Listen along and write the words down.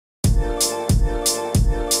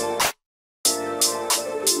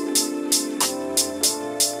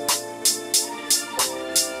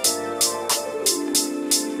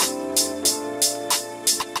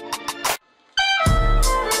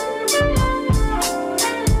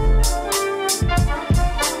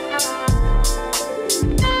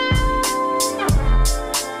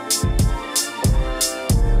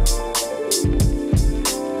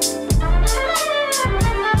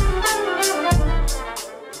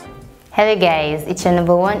Hello guys, it's your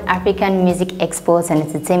 #1 African music exports and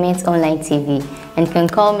entertainment online TV, and you can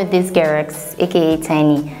call me this L.A.X, aka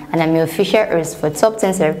Tiny, and I'm your official host for Top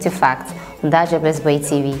 10 Celebrity Facts on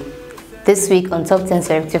DJBTV. This week on Top 10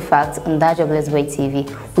 Celebrity Facts on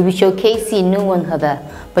DJBTV, we'll be showcasing no one other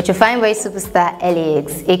but your fine boy superstar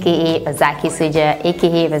L.A.X, aka Razaki Soja,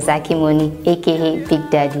 aka Razaki Money, aka Big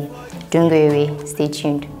Daddy. Don't go away, stay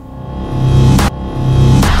tuned.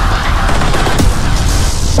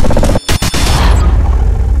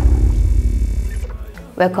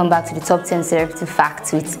 Welcome back to the Top 10 Celebrity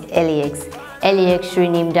Facts with L.A.X. L.A.X,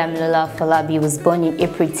 renamed Damilola Falabi, was born in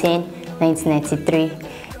April 10, 1993.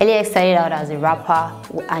 L.A.X started out as a rapper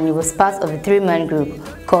and he was part of a three-man group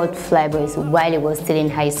called Flyboys while he was still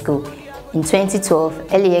in high school. In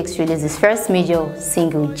 2012, L.A.X released his first major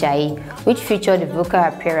single, Jai, which featured a vocal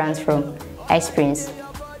appearance from Ice Prince.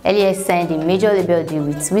 L.A.X signed a major label deal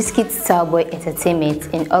with Wizkid's Starboy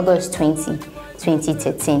Entertainment in August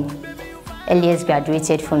 2013. L.A.X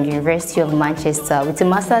graduated from the University of Manchester with a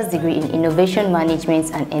master's degree in Innovation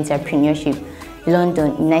Management and Entrepreneurship,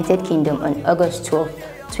 London, United Kingdom on August 12,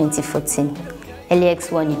 2014.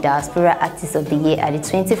 L.A.X won the Diaspora Artist of the Year at the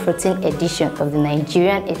 2014 edition of the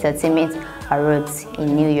Nigerian Entertainment Awards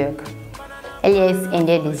in New York. L.A.X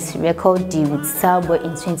ended his record deal with Starboy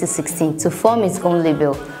in 2016 to form his own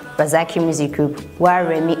label, Razaki Music Group, while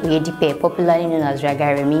Remy Oyedipe, popularly known as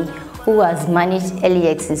Raga Remy, who has managed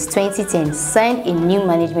L.A.X since 2010, signed a new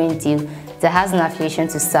management deal that has an affiliation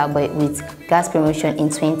to Starboy with Gas Promotion in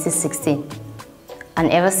 2016. And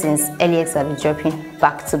ever since, L.A.X has been dropping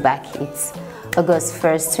back-to-back hits. August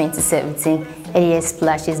 1st, 2017, L.A.X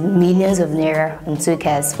splashes millions of naira on two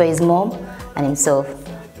cars for his mom and himself.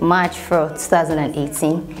 March 4,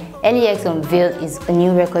 2018, L.A.X unveiled his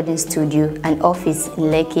new recording studio and office in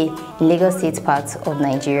Lekki, in Lagos State part of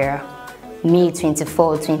Nigeria. May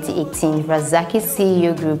 24, 2018, Razaki's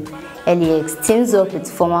CEO group, L.A.X, teams up with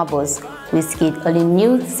former boss Wizkid on a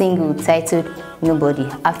new single titled Nobody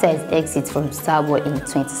after his exit from Starboy in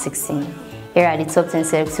 2016. Here are the top 10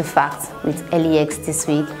 celebrity facts with L.A.X this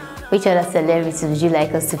week. Which other celebrities would you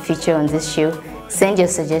like us to feature on this show? Send your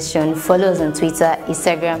suggestion, follow us on Twitter,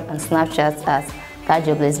 Instagram and Snapchat at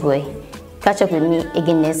DJBTV. Catch up with me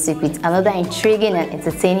again next week with another intriguing and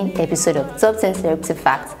entertaining episode of Top 10 Celebrity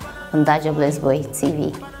Facts on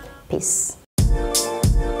DJBTV. Peace.